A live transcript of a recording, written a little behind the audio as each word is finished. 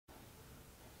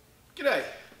G'day,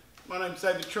 my name's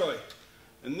David Troy,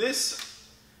 and this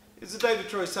is the David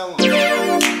Troy Salon.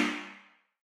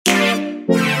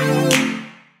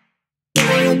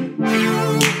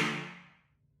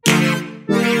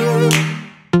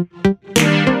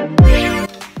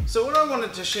 So what I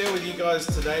wanted to share with you guys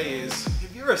today is,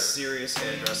 if you're a serious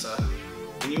hairdresser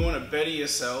and you want to better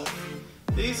yourself,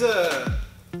 these are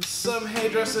some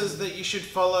hairdressers that you should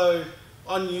follow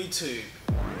on YouTube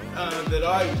that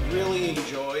I really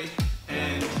enjoy,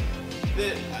 and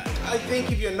that I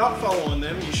think if you're not following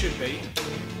them, you should be,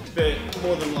 but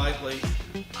more than likely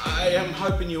I am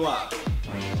hoping you are.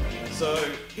 So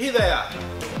here they are.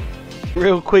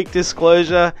 Real quick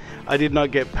disclosure, I did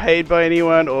not get paid by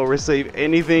anyone or receive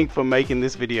anything for making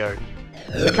this video.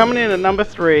 So coming in at number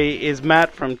 3 is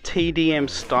Matt from TDM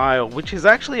Style, which is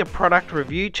actually a product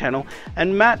review channel,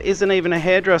 and Matt isn't even a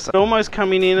hairdresser. Almost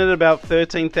coming in at about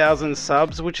 13,000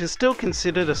 subs, which is still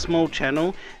considered a small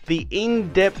channel. The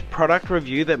in-depth product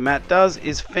review that Matt does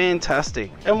is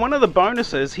fantastic, and one of the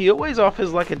bonuses, he always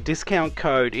offers like a discount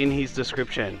code in his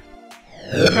description.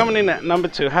 Coming in at number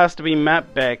 2 has to be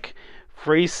Matt Beck.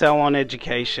 Free Salon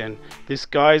education. This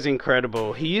guy's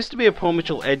incredible. He used to be a Paul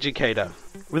Mitchell educator.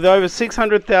 With over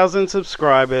 600,000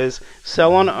 subscribers,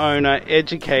 salon owner,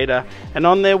 educator, and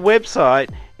on their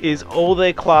website is all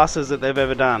their classes that they've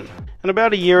ever done. And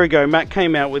about a year ago, Matt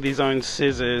came out with his own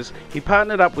scissors. He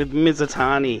partnered up with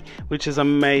Mizutani, which is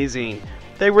amazing.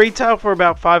 They retail for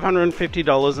about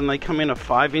 $550 and they come in a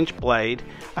 5-inch blade.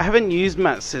 I haven't used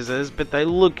Matt's scissors, but they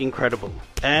look incredible.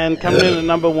 And coming in at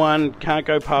number 1, can't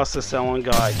go past the salon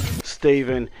guy,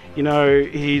 Steven. You know,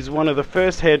 he's one of the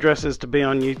first hairdressers to be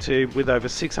on YouTube with over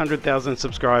 600,000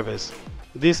 subscribers.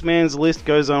 This man's list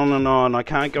goes on and on. I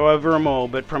can't go over them all,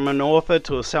 but from an author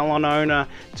to a salon owner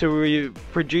to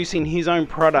producing his own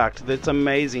product that's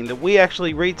amazing, that we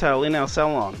actually retail in our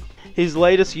salon. His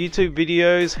latest YouTube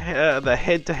videos, the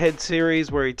head-to-head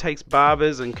series where he takes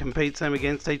barbers and competes them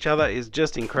against each other, is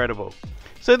just incredible.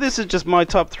 So this is just my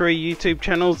top 3 YouTube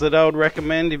channels that I would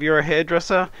recommend if you're a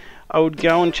hairdresser. I would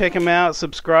go and check them out,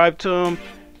 subscribe to them.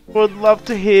 Would love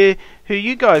to hear who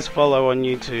you guys follow on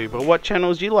YouTube or what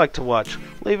channels you like to watch.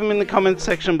 Leave them in the comments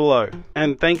section below.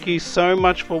 And thank you so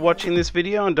much for watching this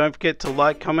video, and don't forget to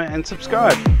like, comment and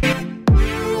subscribe.